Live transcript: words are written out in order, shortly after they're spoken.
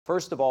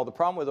First of all, the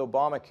problem with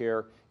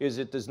Obamacare is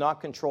it does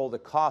not control the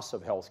costs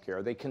of health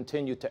care. They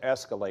continue to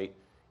escalate.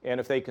 And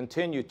if they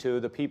continue to,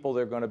 the people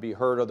that are going to be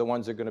hurt are the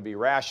ones that are going to be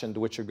rationed,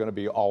 which are going to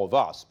be all of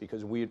us,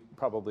 because we're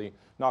probably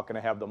not going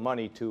to have the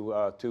money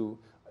to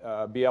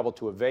be able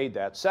to evade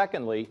that.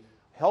 Secondly,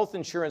 health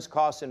insurance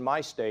costs in my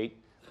state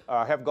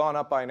have gone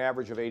up by an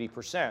average of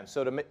 80%.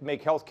 So to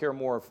make health care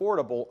more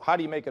affordable, how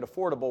do you make it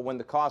affordable when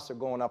the costs are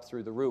going up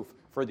through the roof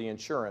for the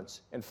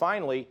insurance? And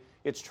finally,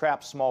 it's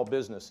trapped small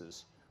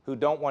businesses who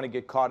don't want to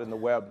get caught in the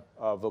web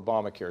of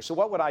Obamacare. So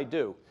what would I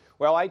do?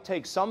 Well, I'd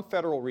take some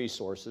federal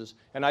resources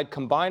and I'd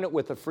combine it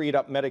with a freed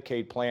up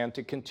Medicaid plan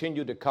to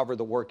continue to cover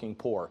the working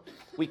poor.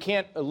 We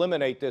can't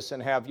eliminate this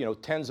and have,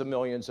 tens of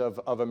millions of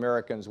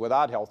Americans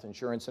without health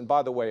insurance. And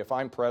by the way, if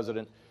I'm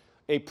president,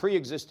 a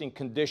pre-existing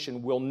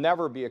condition will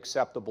never be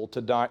acceptable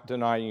to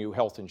denying you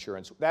health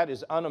insurance. That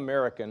is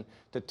un-American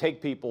to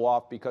take people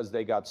off because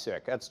they got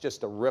sick. That's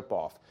just a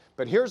ripoff.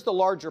 But here's the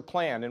larger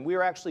plan, and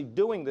we're actually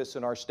doing this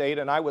in our state,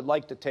 and I would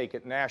like to take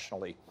it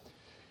nationally.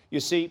 You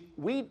see,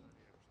 we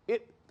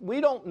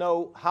don't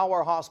know how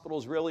our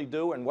hospitals really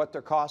do and what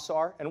their costs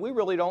are, and we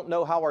really don't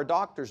know how our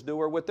doctors do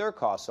or what their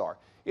costs are.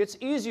 It's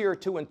easier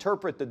to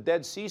interpret the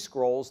Dead Sea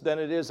Scrolls than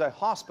it is a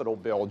hospital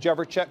bill. Did you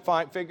ever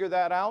figure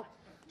that out?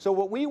 So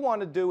what we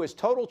want to do is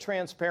total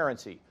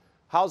transparency.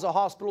 How's a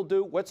hospital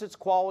do? What's its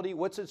quality?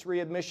 What's its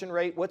readmission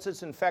rate? What's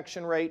its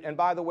infection rate? And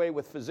by the way,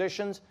 with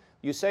physicians,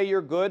 you say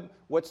you're good.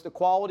 What's the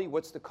quality?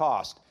 What's the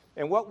cost?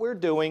 And what we're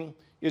doing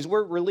is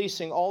we're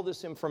releasing all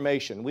this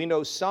information. We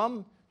know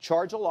some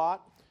charge a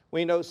lot.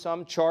 We know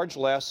some charge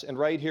less. And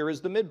right here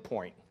is the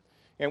midpoint.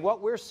 And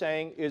what we're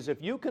saying is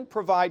if you can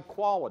provide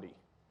quality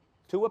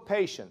to a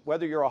patient,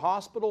 whether you're a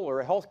hospital or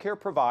a healthcare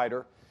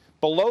provider,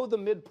 below the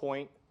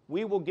midpoint,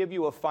 we will give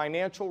you a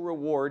financial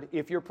reward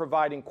if you're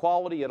providing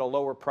quality at a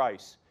lower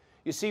price.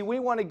 You see, we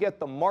want to get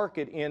the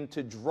market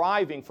into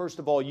driving, first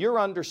of all, your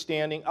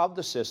understanding of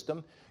the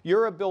system,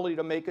 your ability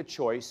to make a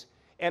choice,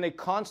 and a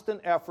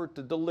constant effort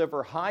to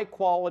deliver high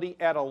quality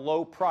at a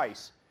low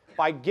price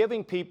by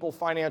giving people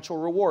financial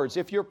rewards.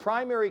 If your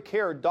primary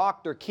care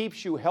doctor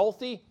keeps you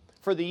healthy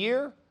for the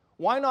year,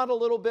 why not a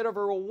little bit of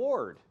a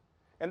reward?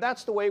 And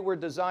that's the way we're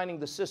designing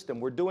the system.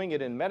 We're doing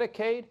it in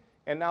Medicaid.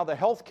 And now the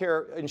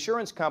healthcare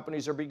insurance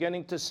companies are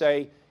beginning to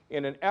say,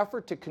 in an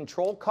effort to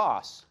control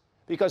costs,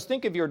 because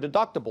think of your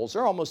deductibles,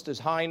 they're almost as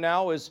high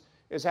now as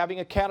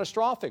having a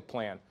catastrophic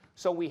plan.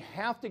 So we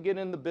have to get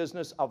in the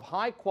business of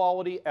high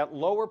quality at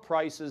lower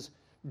prices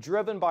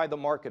driven by the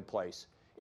marketplace.